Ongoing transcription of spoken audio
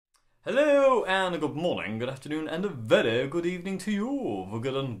Hello and good morning, good afternoon and a very good evening to you, the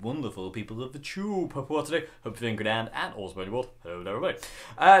good and wonderful people of the tube. Hope you're today, hope you're doing good and also very well. Hello there everybody.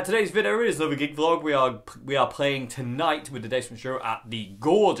 Today's video is another gig vlog. We are playing tonight with the Endorsement show at the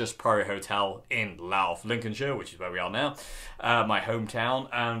gorgeous Priory Hotel in Louth, Lincolnshire, which is where we are now, my hometown,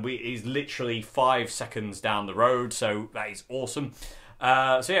 and it is literally 5 seconds down the road, so that is awesome.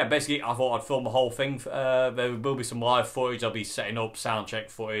 So yeah, basically I thought I'd film the whole thing. There will be some live footage, I'll be setting up sound check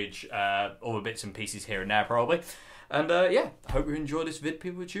footage, other bits and pieces here and there probably. And yeah, I hope you enjoy this vid,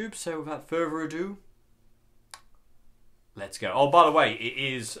 people of YouTube. So without further ado, let's go. Oh, by the way,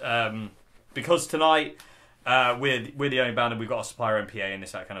 it is, because tonight we're the only band and we've got a supplier MPA and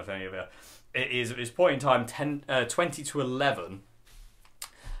this, that kind of thing over. It is at this point in time 20 to 11.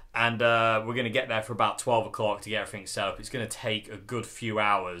 And we're going to get there for about 12 o'clock to get everything set up. It's going to take a good few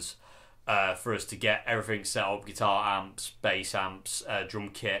hours for us to get everything set up. Guitar amps, bass amps, drum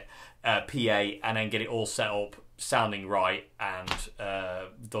kit, PA, and then get it all set up, sounding right, and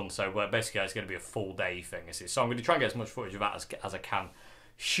done so. But basically it's going to be a full day thing. So I'm going to try and get as much footage of that as I can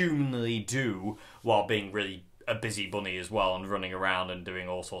humanly do while being really a busy bunny as well and running around and doing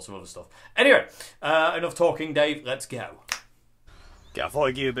all sorts of other stuff. Anyway, enough talking, Dave. Let's go. Yeah, I thought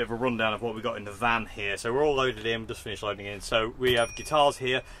I'd give you a bit of a rundown of what we got in the van here. So we're all loaded in, just finished loading in. So we have guitars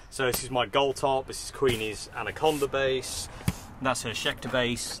here. So this is my Gold Top, this is Queenie's Anaconda bass, that's her Schecter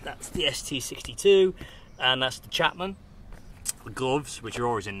bass, that's the ST62, and that's the Chapman. The gloves, which are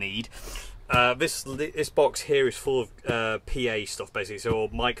always in need. This box here is full of PA stuff basically, so all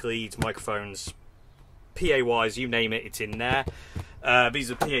mic leads, microphones, PA wise, you name it, it's in there.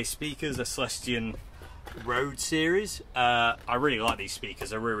 These are PA speakers, they're Celestion Road series. I really like these speakers,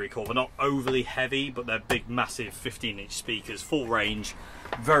 they're really cool. They're not overly heavy, but they're big, massive 15-inch speakers, full range,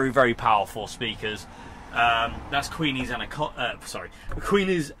 very powerful speakers. That's Queenie's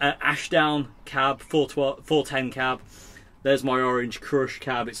Queenie's Ashdown cab, 410 cab. There's my orange Crush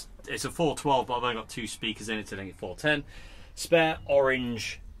cab. It's a 412, but I've only got 2 speakers in it, so I think it's 410. Spare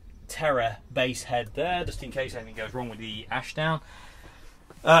orange Terra bass head there, just in case anything goes wrong with the Ashdown.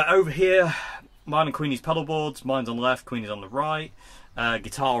 Over here, mine and Queenie's pedal boards. Mine's on the left, Queenie's on the right.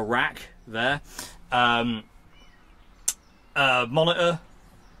 Guitar rack there. Monitor,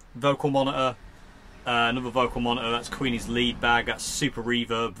 vocal monitor, another vocal monitor. That's Queenie's lead bag. That's super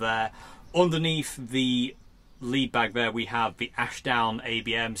reverb there. Underneath the lead bag there, we have the Ashdown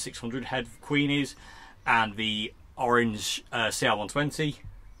ABM 600 head of Queenie's and the orange CR120.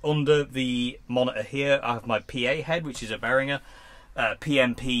 Under the monitor here, I have my PA head, which is a Behringer.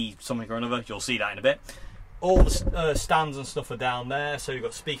 PMP something or another, you'll see that in a bit. All the stands and stuff are down there, so you've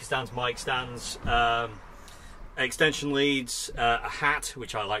got speaker stands, mic stands, extension leads, a hat,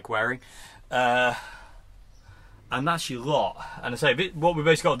 which I like wearing, and that's your lot. And I say, what we've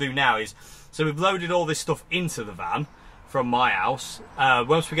basically got to do now is, so we've loaded all this stuff into the van from my house.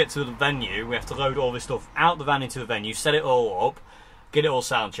 Once we get to the venue, we have to load all this stuff out the van into the venue, set it all up, get it all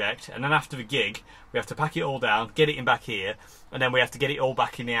sound checked, and then after the gig we have to pack it all down, get it in back here, and then we have to get it all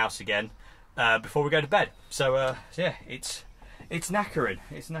back in the house again before we go to bed. So yeah, it's knackering.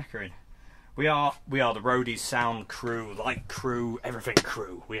 It's knackering. We are the roadies, sound crew, light crew, everything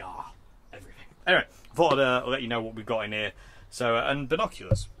crew. We are everything. Anyway, I thought I'd let you know what we've got in here. So and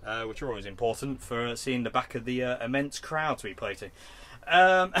binoculars, which are always important for seeing the back of the immense crowds we play to.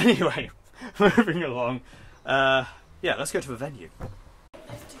 Anyway, moving along. Yeah, let's go to the venue.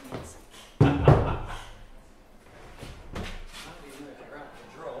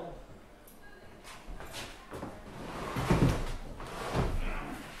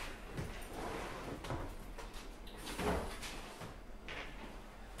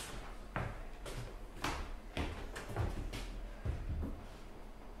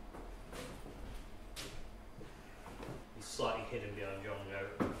 Slightly hidden behind John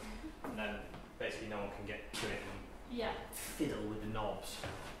Joe, and then basically no one can get to it and fiddle with the knobs.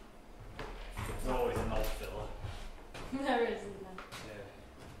 There's always a knob filler. There is, isn't there?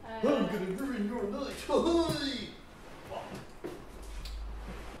 Yeah. I'm gonna ruin your night. What?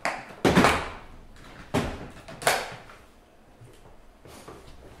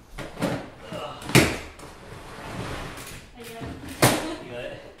 You got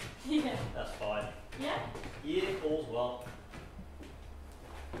it? Yeah. That's fine. Yeah? Yeah, all's well.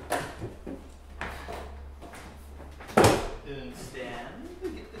 And stand.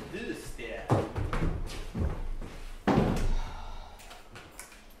 Get the do stand.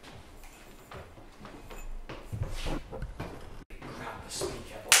 Grab the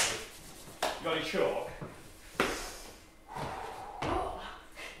speaker, boy. You got any chalk?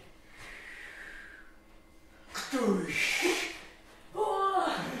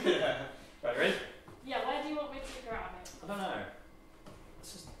 Yeah. Right, ready? Yeah, where do you want me to grab it? I don't know.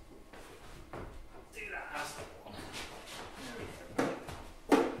 Let's just do that as the one.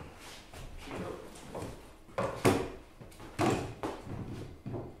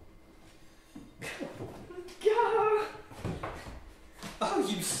 Go! Oh,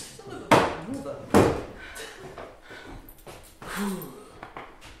 you son of a mother.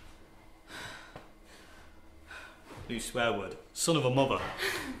 New swear word. Son of a mother.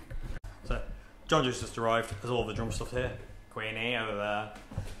 So, John just arrived. There's all the drum stuff here. Queenie over there. I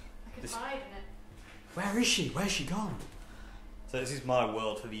could hide in it. Where is she? Where's she gone? So this is my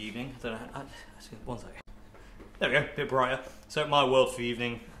world for the evening. I don't know. Actually, one second. There we go. A bit brighter. So my world for the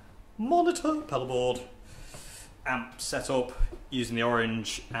evening. Monitor, pedal board, amp setup using the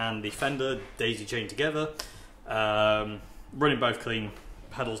orange and the Fender daisy chain together. Running both clean.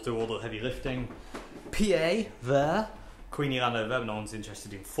 Pedals do all the heavy lifting. PA there. Queenie Land over there, but no one's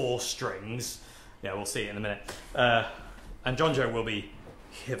interested in 4 strings. Yeah, we'll see it in a minute. And John Joe will be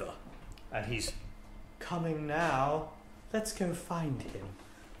hither. And he's coming now. Let's go find him.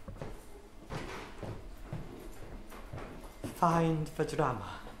 Find the drama.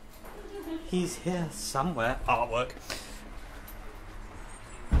 He's here somewhere. Artwork.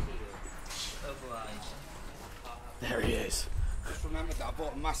 There he is. Just remembered that I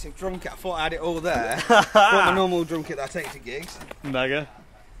bought a massive drum kit. I thought I had it all there. Bought my normal drum kit that I take to gigs. Mega.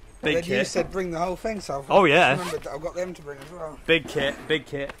 Big Then kit. you said bring the whole thing, so Oh yeah. I remembered that I've got them to bring as well. Big kit. Big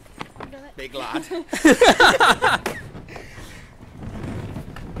kit. Big lad.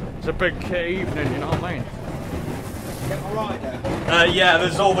 It's a big kit evening, you know what I mean? Get my rider. Yeah,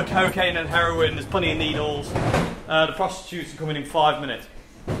 there's all the cocaine and heroin. There's plenty of needles. The prostitutes are coming in 5 minutes.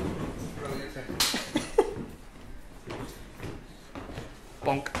 Brilliant.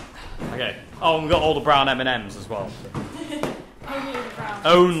 Bonk. Okay. Oh, and we've got all the brown M&Ms as well. Only the brown.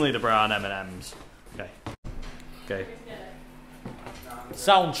 Only the brown M&Ms. Okay. Okay.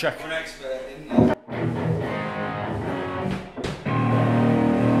 Soundcheck. I'm an expert in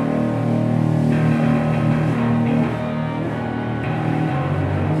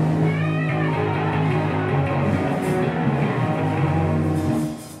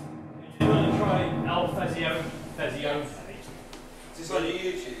You want to try El Fezio? Fezio. Is this on your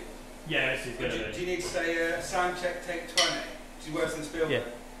YouTube? Yeah, this is good. Do you need to say Soundcheck take 20? Which is worse than Spielberg. Yeah.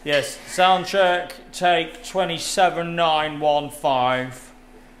 Yes, Soundcheck take 27915.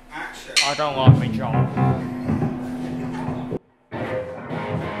 Action. I don't like my job.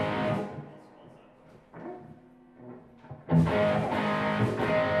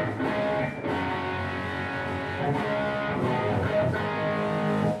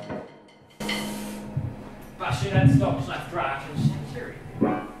 Bashing head stops left, right, and security.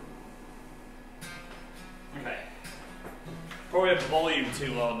 Okay. Probably have the volume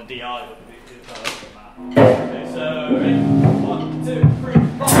too low on the DI, but it doesn't matter. Okay, so ready? 1, 2,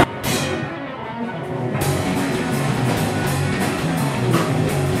 3, 4.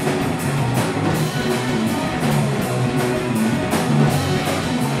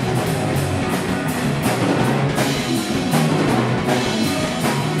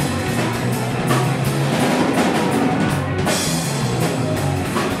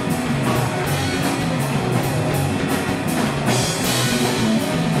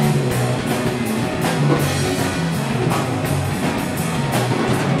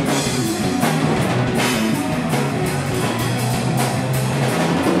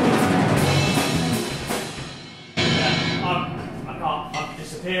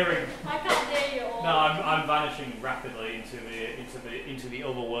 Disappearing. I can't hear you all. No, I'm vanishing rapidly into the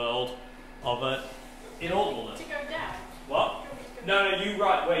other world of inaudibleness. To go down. What? No, you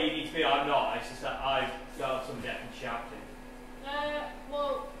right where you need to be. I'm not. It's just that I've got some deaf and shouting.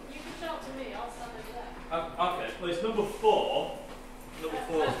 Well, you can shout to me. I'll stand over there. Okay. Well, it's number 4. Number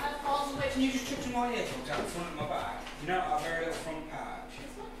 4. On which? Can you just chuck some my ear plugs out the front of my back? You know that very little front pouch?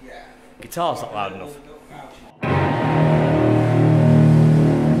 Yeah. Guitar's not loud enough. Little pouch.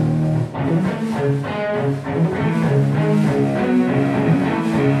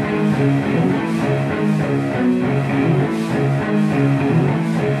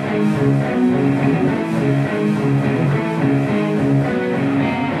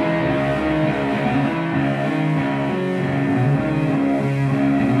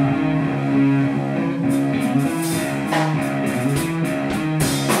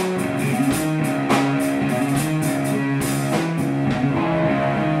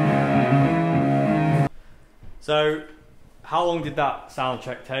 So, how long did that sound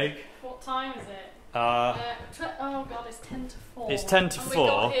check take? What time is it? Uh, Oh god, it's 10 to 4. It's 10 to and 4. We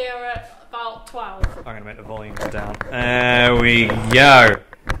got here at about 12. I'm going to make the volume go down. There we go.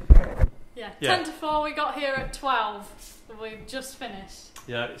 10 to 4, we got here at 12. We've just finished.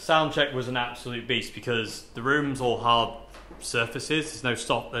 Yeah, Soundcheck was an absolute beast because the room's all hard surfaces.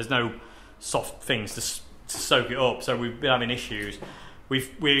 There's no soft things to soak it up. So we've been having issues.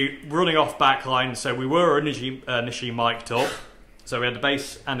 We're running off backline, so we were initially mic'd up. So we had the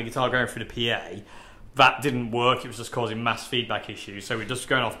bass and the guitar going through the PA. That didn't work. It was just causing mass feedback issues. So we're just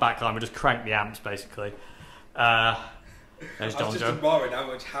going off backline. We just cranked the amps basically. There's I was John just Joe. admiring how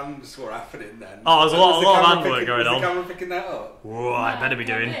much hands were happening then. Oh, there's a lot of hand work going on. on. Was the camera picking that up? Whoa, I better be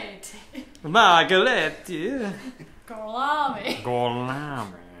doing. Margaret. Margaret. Golami.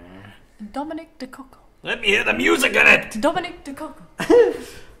 Golami. Dominic de Coco. Let me hear the music in it. Dominic de Coco.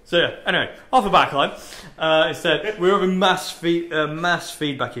 So yeah, anyway, off the backline. Instead, we were having mass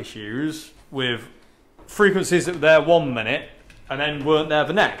feedback issues with frequencies that were there 1 minute and then weren't there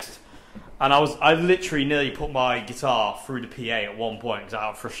the next. And I literally nearly put my guitar through the PA at one point because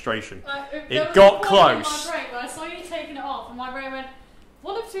out of frustration. It got close. In my brain when I saw you taking it off, and my brain went,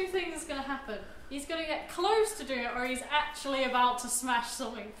 one of two things is going to happen. He's going to get close to doing it, or he's actually about to smash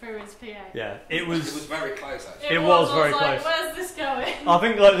something through his PA. Yeah, it was very close actually. It was very like, close. Where's this going? I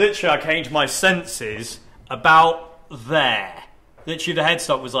think like literally I came to my senses about there. Literally the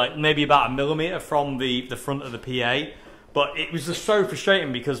headstock was like maybe about 1 millimetre from the front of the PA. But it was just so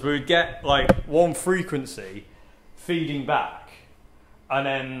frustrating because we would get like one frequency feeding back and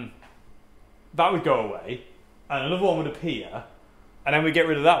then that would go away and another one would appear and then we'd get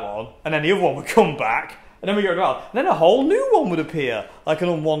rid of that one and then the other one would come back and then we'd get rid of that and then a whole new one would appear like an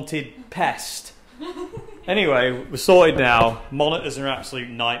unwanted pest. Anyway, we're sorted now. Monitors are an absolute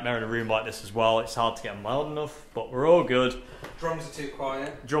nightmare in a room like this as well. It's hard to get them mild enough, but we're all good. Drums are too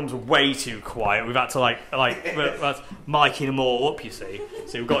quiet. Drums are way too quiet. We've had to that's miking them all up, you see.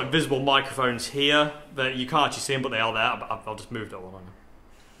 So we've got invisible microphones here that you can't actually see them, but they are there. I'll just move that one on.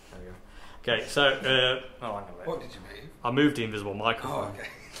 There we go. Okay, so hang on a minute. What did you move? I moved the invisible microphone. Oh, okay.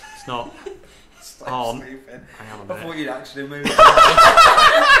 It's not on. Hang on a minute. I thought you'd actually moved.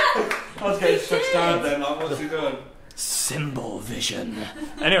 I was getting switched down then. Like, what's he doing? Symbol vision.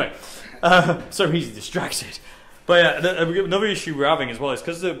 Anyway, so easy distracted. But yeah, another issue we're having as well is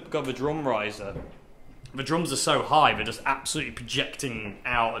because they've got the drum riser. The drums are so high, they're just absolutely projecting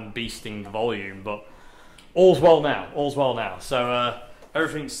out and beasting the volume. But all's well now. All's well now. So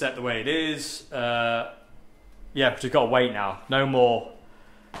everything's set the way it is. Yeah, we've just got to wait now. No more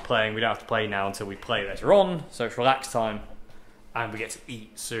playing. We don't have to play now until we play later on. So it's relax time, and we get to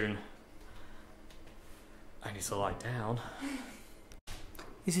eat soon. I need to lie down.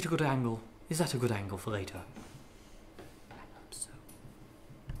 Is it a good angle? Is that a good angle for later?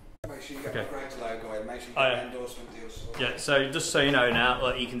 Make sure you get the Greg's logo in, make sure you get the endorsement deal sorted. Yeah, so just so you know now,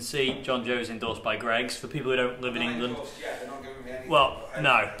 like you can see John Joe's endorsed by Greg's. For people who don't live in England, they're not giving me anything. well,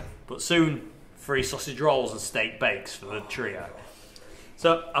 no, but soon free sausage rolls and steak bakes for the trio.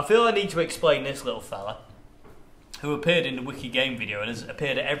 So I feel I need to explain this little fella, who appeared in the Wiki Game video and has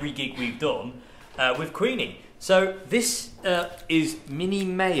appeared at every gig we've done with Queenie. So this is Mini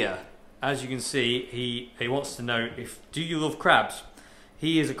Mayor. As you can see, he wants to know do you love crabs?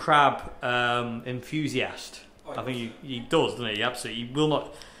 He is a crab enthusiast. I think he does, doesn't he? He absolutely. He will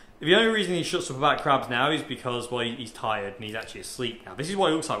not. The only reason he shuts up about crabs now is because, well, he's tired and he's actually asleep now. This is what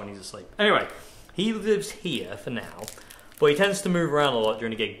he looks like when he's asleep. Anyway, he lives here for now, but he tends to move around a lot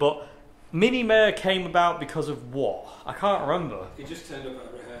during the gig. But Mini Mayor came about because of what? I can't remember. He just turned up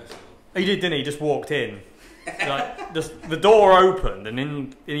at a rehearsal. He did, didn't he? He just walked in. Just the door opened and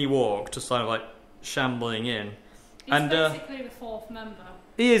in he walked, just kind of like shambling in. He's basically the fourth member.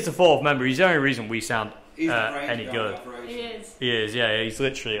 He is the fourth member. He's the only reason we sound any good. He is. He is, yeah. He's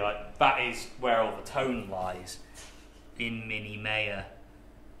literally like, that is where all the tone lies. In Mini Mayor.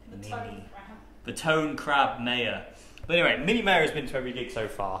 The Tone Crab Mayor. But anyway, Mini Mayor has been to every gig so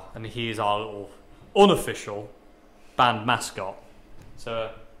far, and he is our little unofficial band mascot.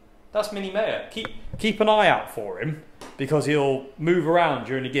 So that's Mini Mayor. Keep an eye out for him, because he'll move around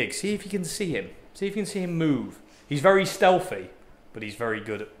during the gig. See if you can see him. See if you can see him move. He's very stealthy, but he's very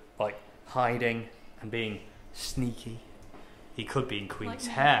good at like hiding and being sneaky. He could be in Queen's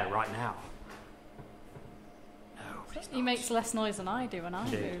hair right now. No, but He makes less noise than I do when I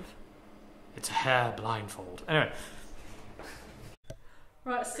move. It's a hair blindfold. Anyway.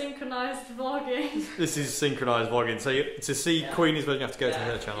 Right, synchronised vlogging. This is synchronised vlogging. So to see Queenie's version, you have to go to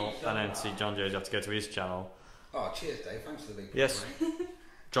her channel, and then to see John Joe's, you have to go to his channel. Oh, cheers, Dave. Thanks for the big Yes.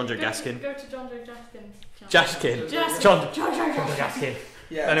 John Joe Gaskin. Go to John Joe Gaskin. John Joe Gaskin.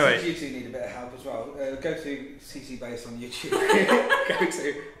 Yeah, anyway. You two need a bit of help as well. Go to CC Base on YouTube. Go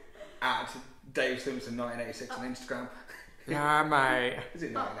to @Dave Simpson 1986 on Instagram. Yeah, mate. Is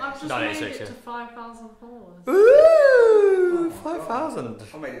it I've just 98? made it to 5,000 followers. Ooh, 5,000.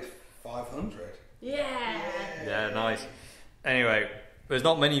 I made it 500. Yeah. Yeah, nice. Anyway, there's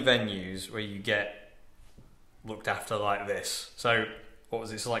not many venues where you get looked after like this. So, what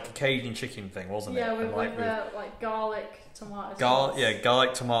was it? It's like a Cajun chicken thing, wasn't it? Yeah, with And, like garlic tomato sauce.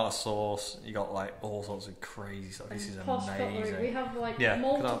 Garlic tomato sauce. You got like all sorts of crazy stuff. This is Posh amazing. cutlery. We have like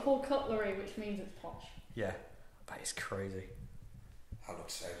multiple cutlery, which means it's posh. Yeah, that is crazy. That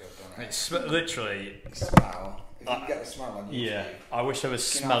looks so good, doesn't it? It's literally. The smell. If you can get the smell on YouTube. Yeah, I wish there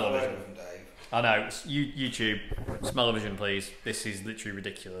was You can have a word smell-o-vision. with them, Dave. I know. YouTube, smell-o-vision, please. This is literally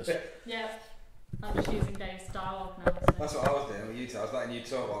ridiculous. Yeah. I'm just using Dave's dialogue now. So. That's what I was doing with YouTube. I was letting you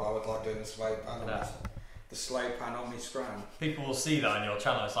talk while I was like doing the slow pan. Yeah. The slow pan on me scram. People will see that on your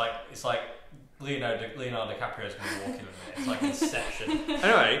channel. It's like Leonardo DiCaprio's going to walk in a minute. It's like Inception.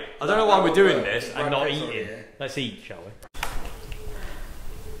 Anyway, I don't know why we're doing this and not eating. Let's eat, shall we?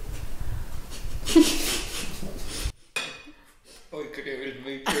 Oh, you could do it with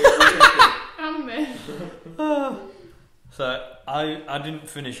me And me. So I didn't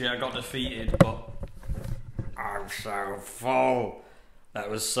finish it. I got defeated, but I'm so full. That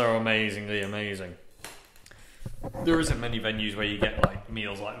was so amazingly amazing. There isn't many venues where you get like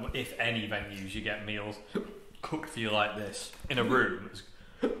meals like, if any venues you get meals cooked for you like this in a room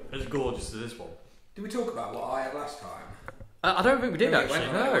as gorgeous as this one. Did we talk about what I had last time? I don't think we did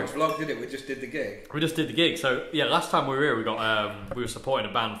actually. No, Vlog did it. We just did the gig. we just did the gig. So yeah, last time we were here, we were supporting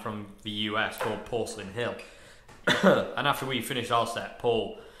a band from the US called Porcelain Hill. And after we finished our set,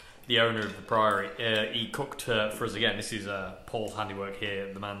 Paul, the owner of the Priory, he cooked for us again. This is Paul's handiwork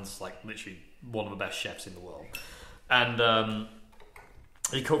here. The man's like literally one of the best chefs in the world. And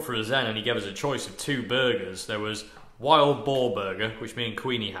he cooked for us then, and he gave us a choice of 2 burgers. There was Wild Boar Burger, which me and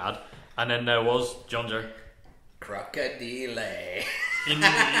Queenie had, and then there was John Joe. Crocodile.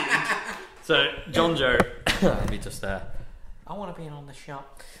 So John Joe, let me just I want to be in on the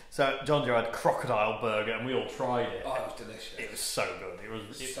shop. So John Joe had crocodile burger, and we all tried it. Oh, it was delicious. It was so good. It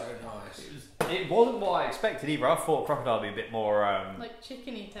was so nice. It wasn't what I expected either. I thought crocodile would be a bit more like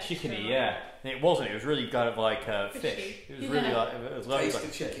chickeny texture. chickeny, yeah. And it wasn't. It was really kind of like fish. Fishy. It was really like it was loads Taste like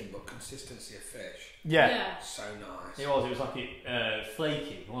of chicken, but consistency of fish. Yeah. So nice. It was. It was like it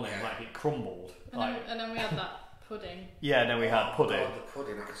flaky, wasn't it? Yeah. Like it crumbled. And then we had that pudding. Yeah. And then we had pudding. God, the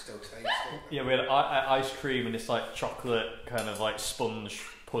pudding, I can still taste it. Yeah, we had ice cream and this like chocolate kind of like sponge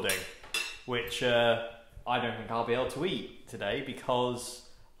pudding, which I don't think I'll be able to eat today because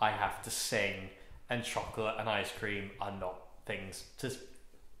I have to sing, and chocolate and ice cream are not things to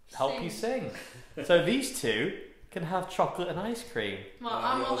help you sing. So these two can have chocolate and ice cream. Well,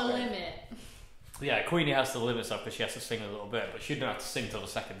 I'm on the limit. Yeah, Queenie has to limit stuff because she has to sing a little bit, but she don't have to sing till the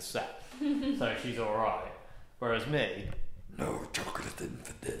second set, so she's all right. Whereas me, no chocolate in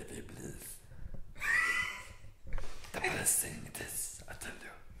for Davy, please. The best thing it is, I tell you,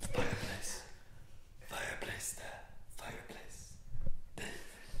 fireplace there, fireplace. Dave,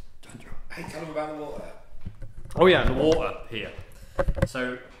 don't you? Hey, tell them about the water. Oh yeah, the water here.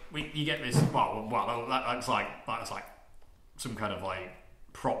 So you get this. Well, that's like some kind of like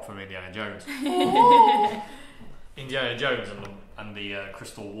prop from Indiana Jones. Indiana Jones and the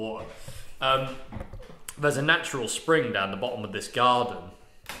crystal water. There's a natural spring down the bottom of this garden,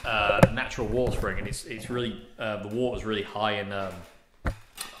 natural water spring, and it's really the water's really high in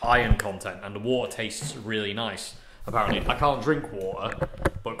iron content, and the water tastes really nice. Apparently, I can't drink water,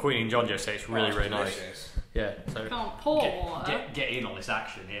 but Queen and John Joe say it's really nice. Yeah, so Can't pour water. Get in on this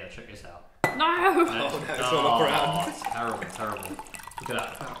action here. Check this out. No. Oh no, it's all up around. Terrible. Look at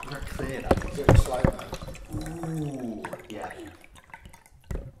that. Look how clear that is. Do it slow mo. Ooh, yeah.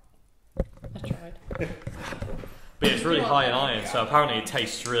 I tried. But it's really high in iron, so apparently it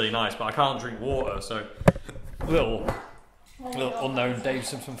tastes really nice. But I can't drink water, so little unknown Dave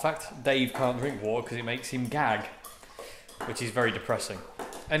Simpson fact: Dave can't drink water because it makes him gag, which is very depressing.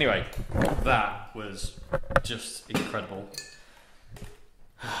 Anyway, that was just incredible,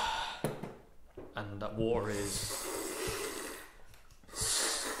 and that water is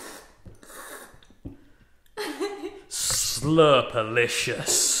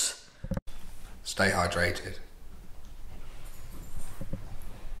slurpalicious. Stay hydrated.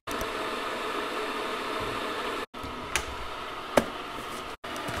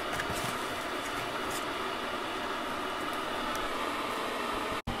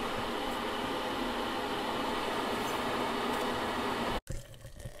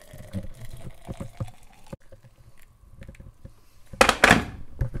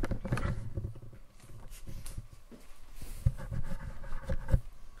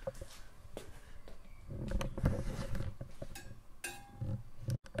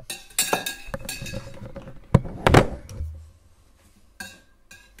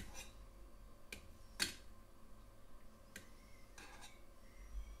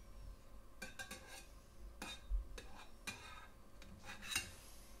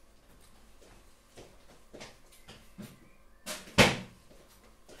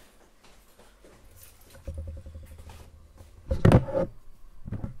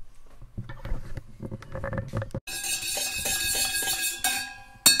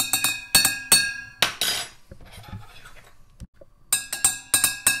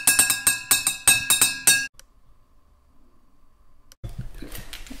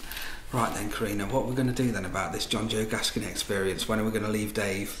 Right then, Karina, what we're going to do then about this John Joe Gaskin experience? When are we going to leave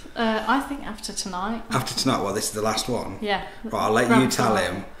Dave? I think after tonight. After tonight? Well, this is the last one. Yeah. Right, I'll let you tell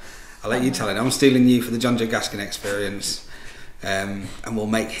him. I'm stealing you for the John Joe Gaskin experience, and we'll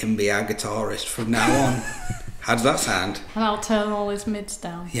make him be our guitarist from now on. How does that sound? And I'll turn all his mids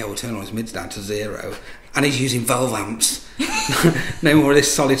down. Yeah, we'll turn all his mids down to 0. And he's using valve amps. No more of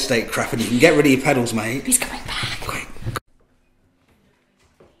this solid state crap, and you can get rid of your pedals, mate. He's coming back. Okay.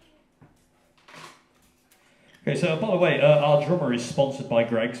 Okay, so by the way, our drummer is sponsored by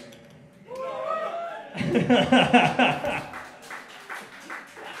Greg's. I'm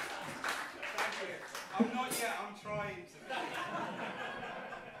not yet, I'm trying to.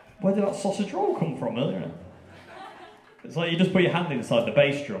 Where did that sausage roll come from earlier? It's like you just put your hand inside the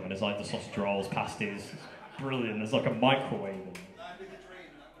bass drum and it's like the sausage rolls, pasties. It's brilliant, there's like a microwave.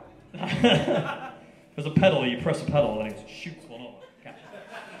 There's a pedal, you press a pedal and it shoots one up. Catch it.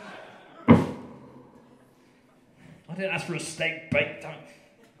 I didn't ask for a steak bake.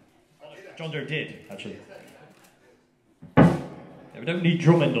 John Joe did, actually. Yeah, we don't need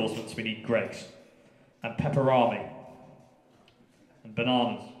drum endorsements, we need Greg's. And pepperami. And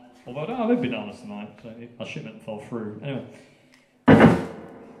bananas. Although I don't have any bananas tonight, so our shipment fell through. Anyway.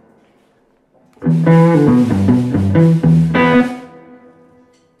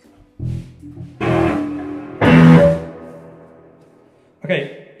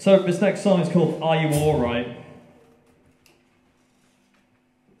 Okay, so this next song is called Are You Alright?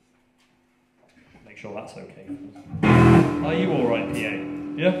 Make sure that's okay. Are you alright, PA?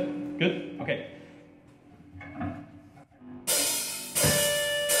 Yeah? Good? Okay.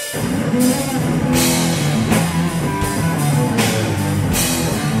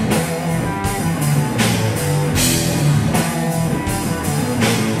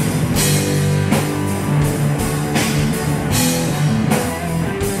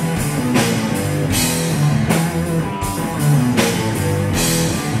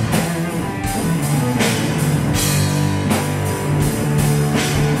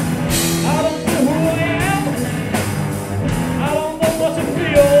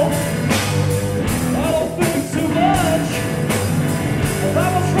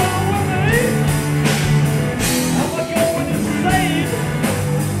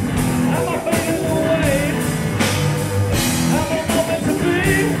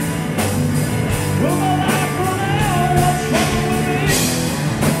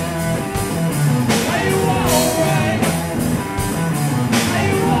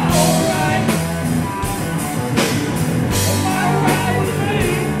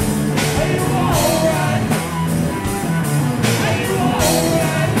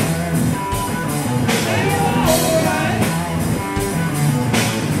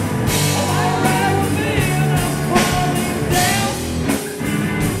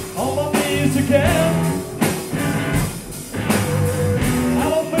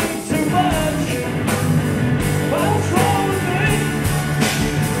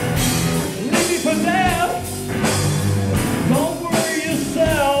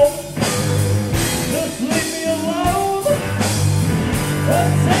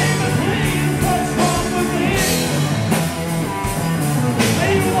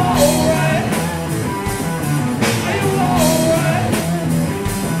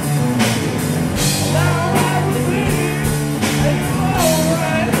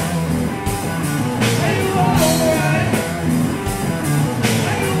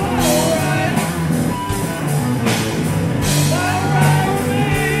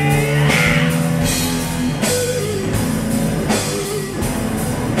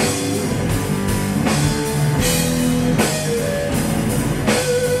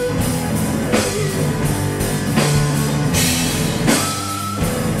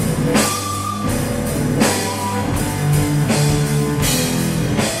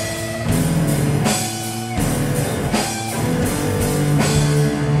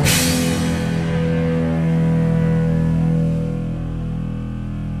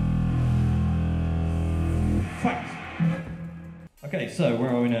 Okay, so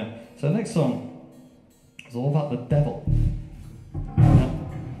where are we now? So the next song is all about the devil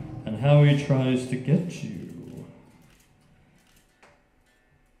and how he tries to get you.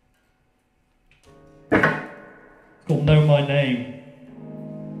 It's called Know My Name.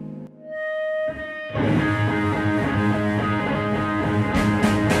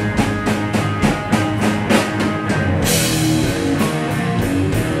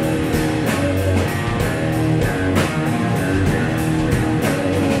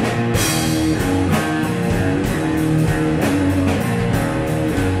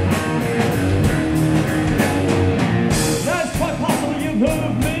 That's quite possible you've heard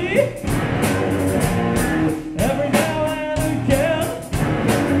of me.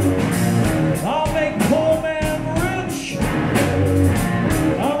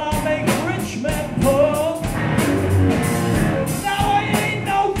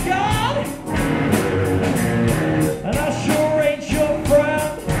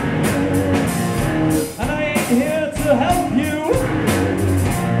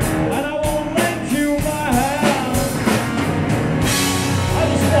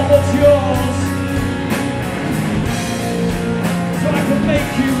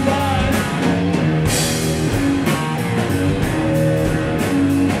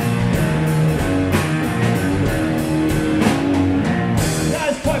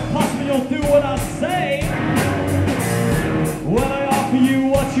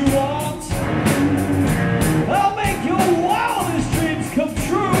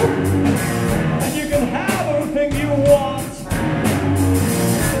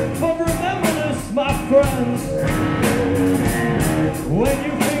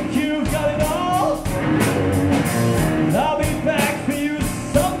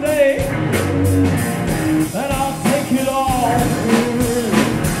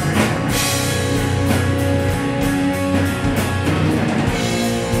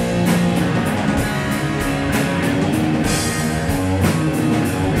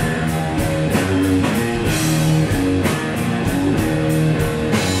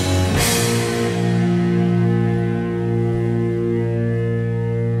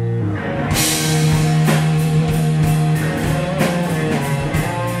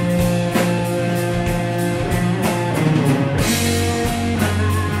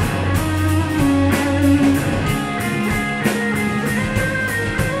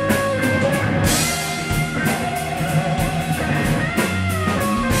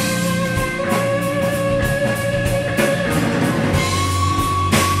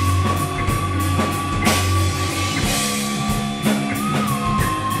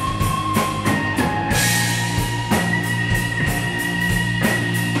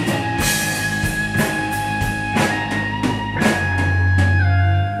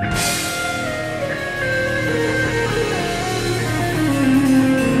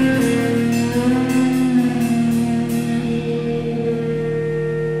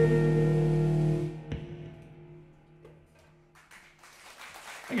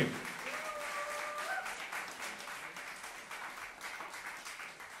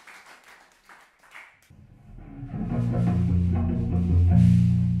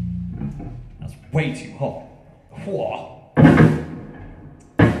 Way too hot. Whoa.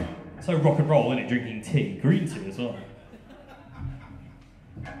 So rock and roll, isn't it? Drinking tea. Green tea as well.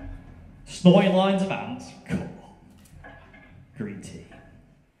 Snorting lines of ants. Come on. Green tea.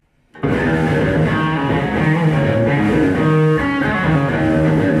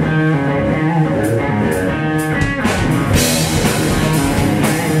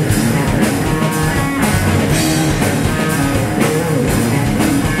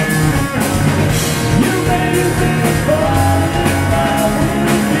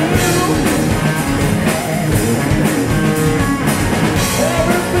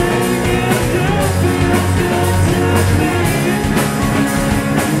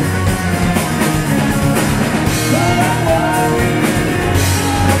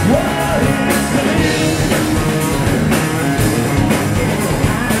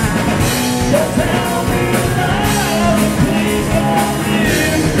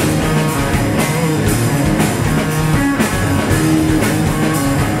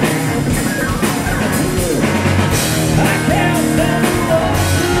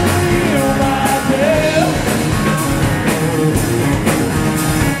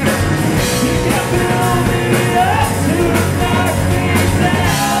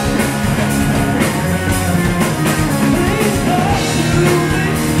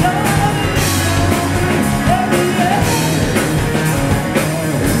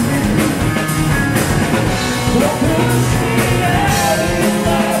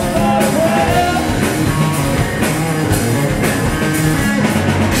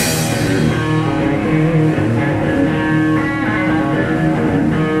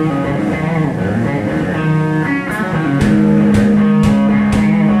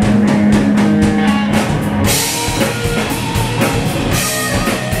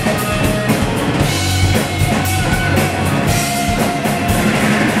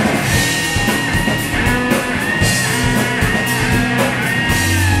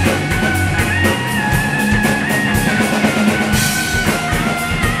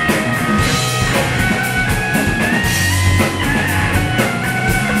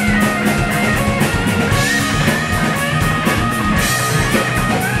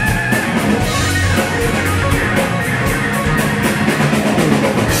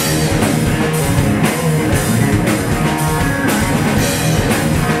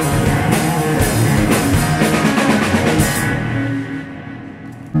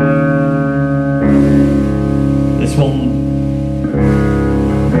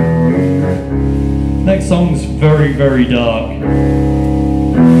 Next song's very, very dark.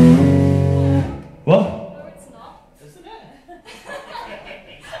 What? No, it's not. Isn't it?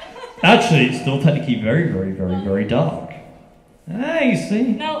 Actually, it's still technically very, very, very, very dark. Hey, see?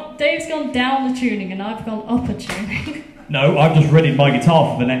 Now, Dave's gone down the tuning and I've gone up a tuning. No, I've just readied my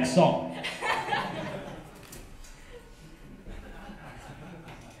guitar for the next song.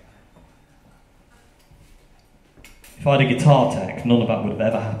 If I had a guitar tech, none of that would have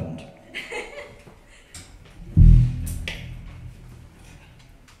ever happened.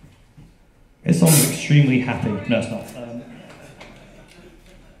 This song's extremely happy. No, it's not.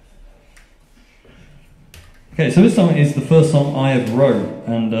 Okay, so this song is the first song I ever wrote,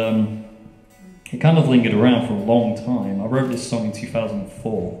 and it kind of lingered around for a long time. I wrote this song in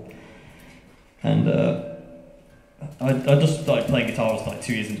 2004, and I just started playing guitar. I was like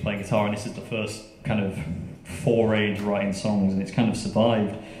 2 years into playing guitar, and this is the first kind of foray into writing songs, and it's kind of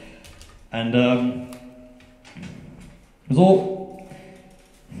survived. And it was all.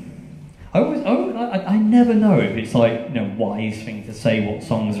 I never know if it's like, you know, wise thing to say what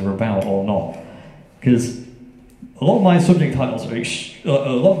songs are about or not, because a lot of my subject titles are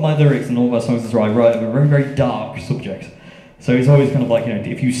a lot of my lyrics and all my songs that I write are very, very dark subjects. So it's always kind of like, you know,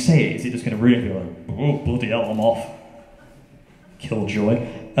 if you say it, is it just going to ruin it? You're like, oh bloody hell, I'm off. Killjoy.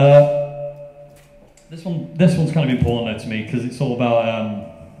 This one's kind of important though to me because it's all about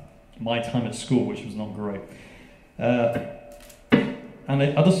my time at school, which was not great. And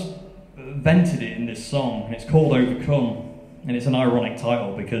I just vented it in this song, and it's called Overcome, and it's an ironic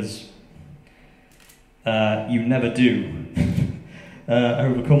title because you never do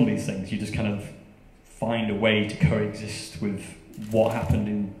overcome these things. You just kind of find a way to coexist with what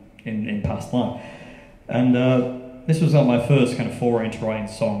happened in past life. And this was my first kind of foray into writing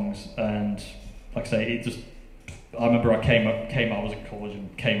songs, and like I say, I remember I came out, I was in college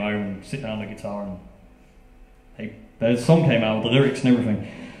and came home and sit down on the guitar and the song came out with the lyrics and everything.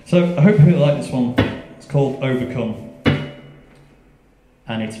 So I hope you like this one. It's called Overcome,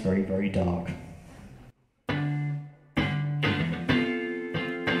 and it's very, very dark.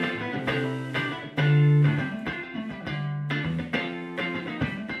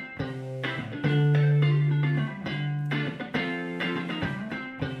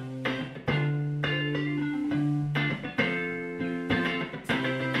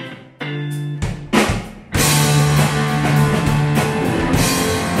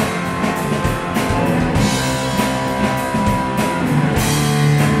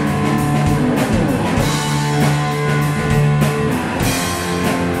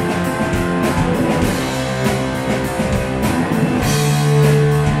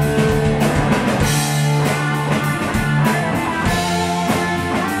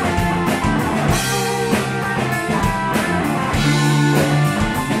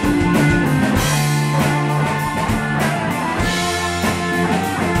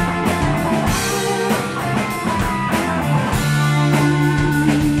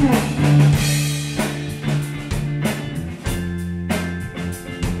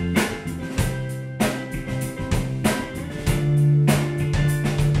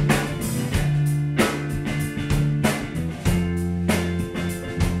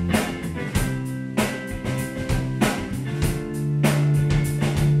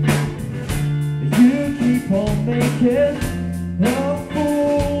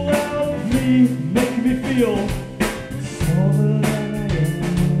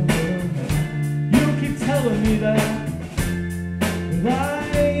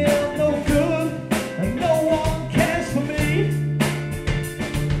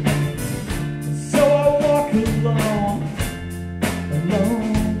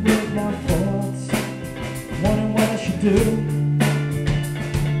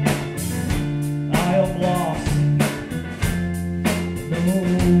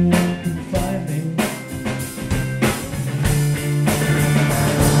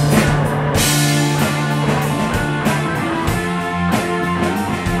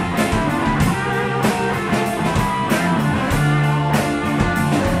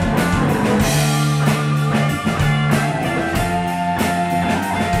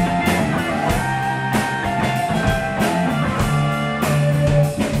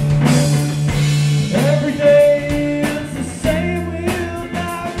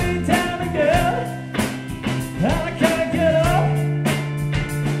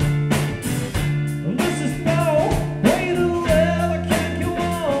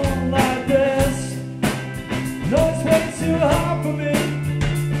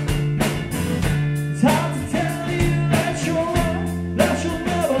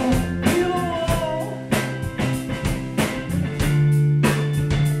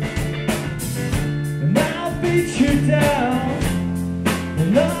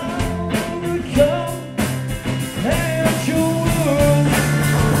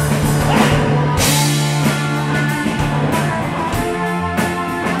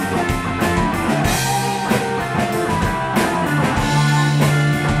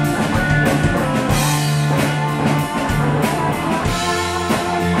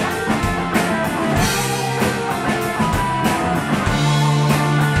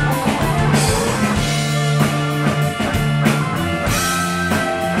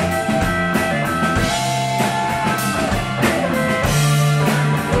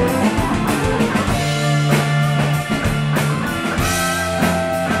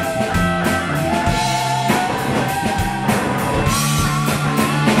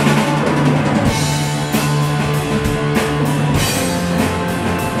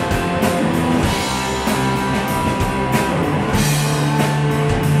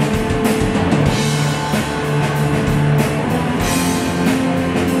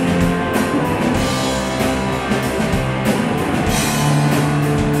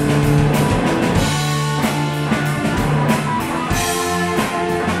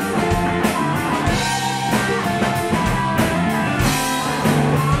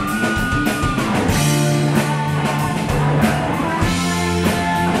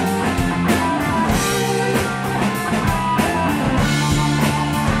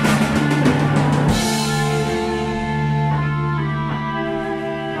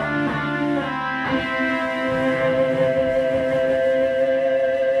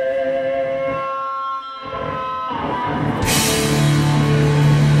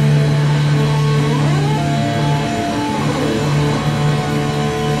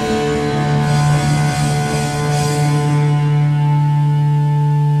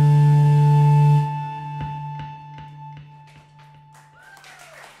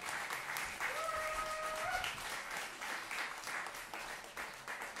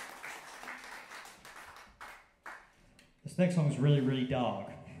 next song is really, really dark.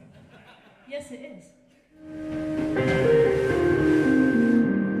 Yes, it is.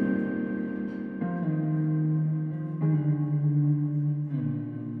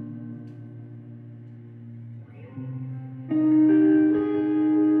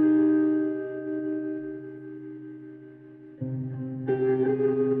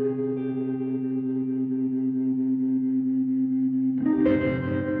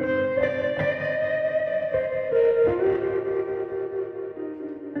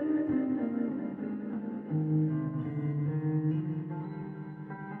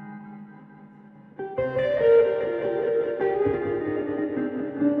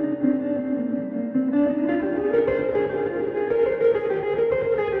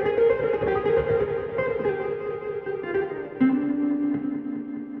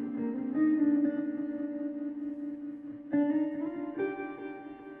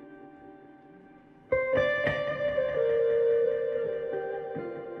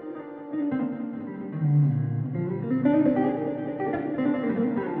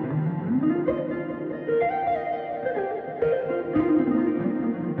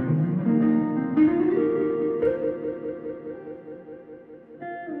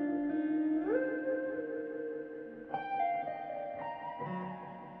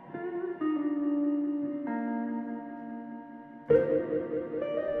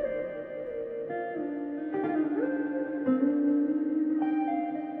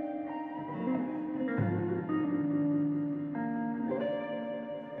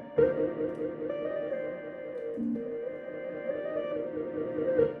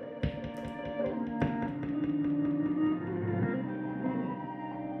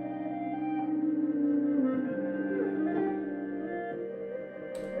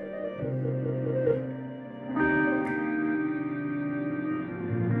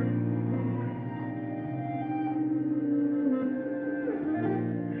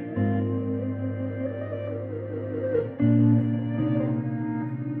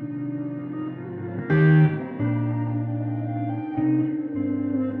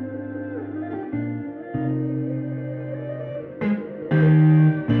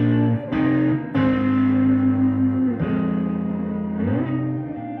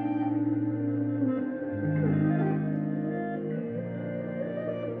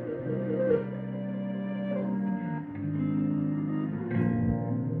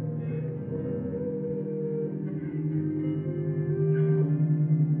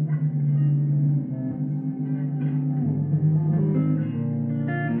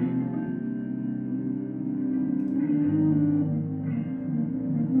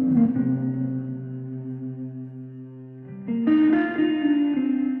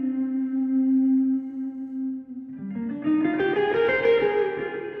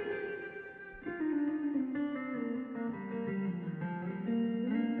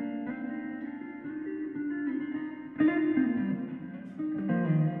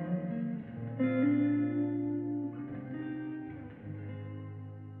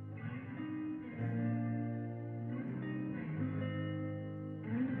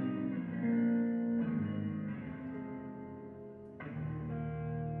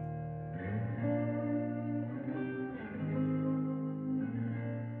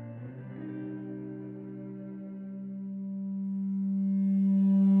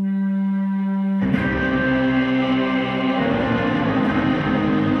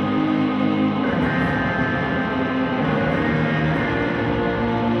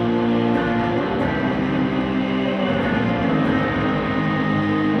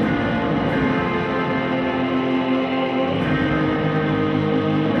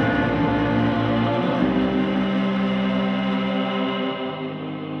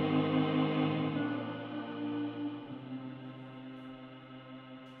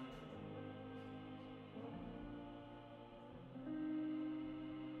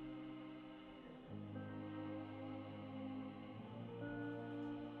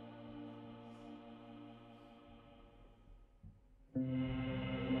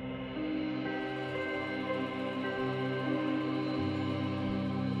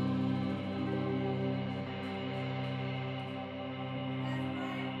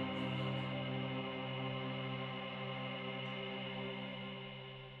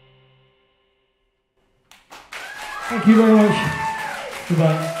 Thank you very much.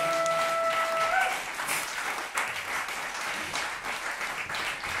 Goodbye.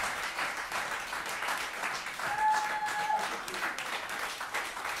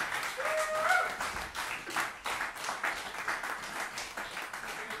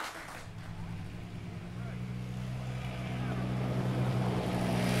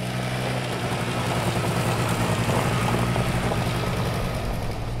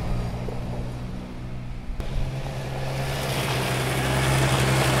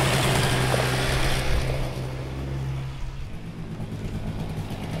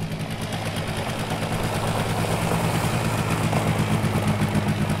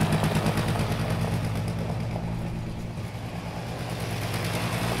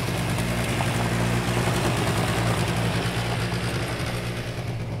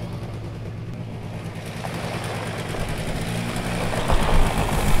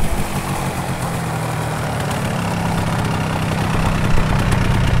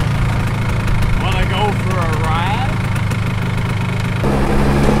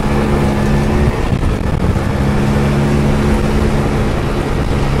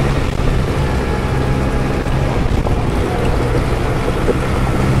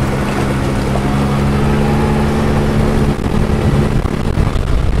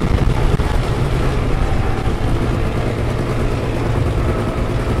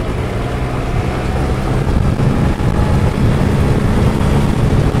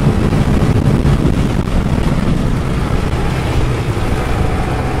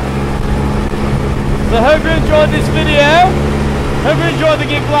 you enjoyed the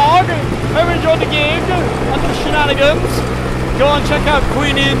gig vlog, hope you enjoyed the gig and the shenanigans, go and check out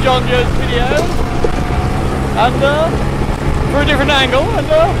Queenie and John Joe's videos, and for a different angle, and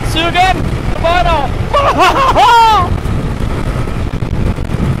see you again. Bye now.